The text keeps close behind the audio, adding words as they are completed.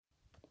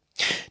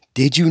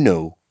Did you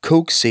know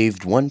Coke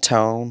saved one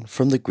town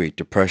from the Great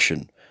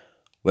Depression?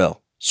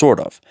 Well, sort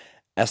of.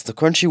 As the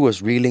country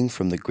was reeling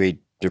from the Great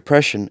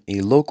Depression, a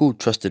local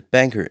trusted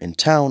banker in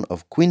town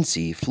of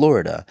Quincy,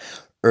 Florida,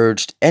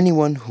 urged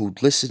anyone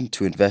who'd listen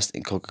to invest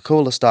in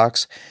Coca-Cola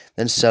stocks,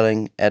 then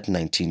selling at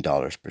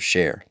 $19 per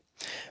share.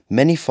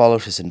 Many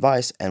followed his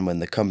advice, and when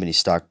the company's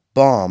stock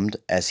bombed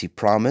as he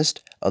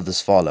promised,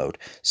 others followed.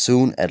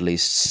 Soon, at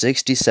least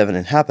 67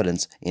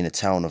 inhabitants in a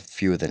town of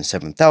fewer than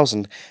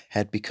 7,000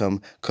 had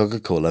become Coca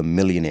Cola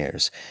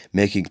millionaires,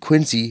 making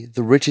Quincy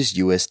the richest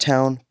U.S.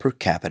 town per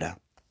capita.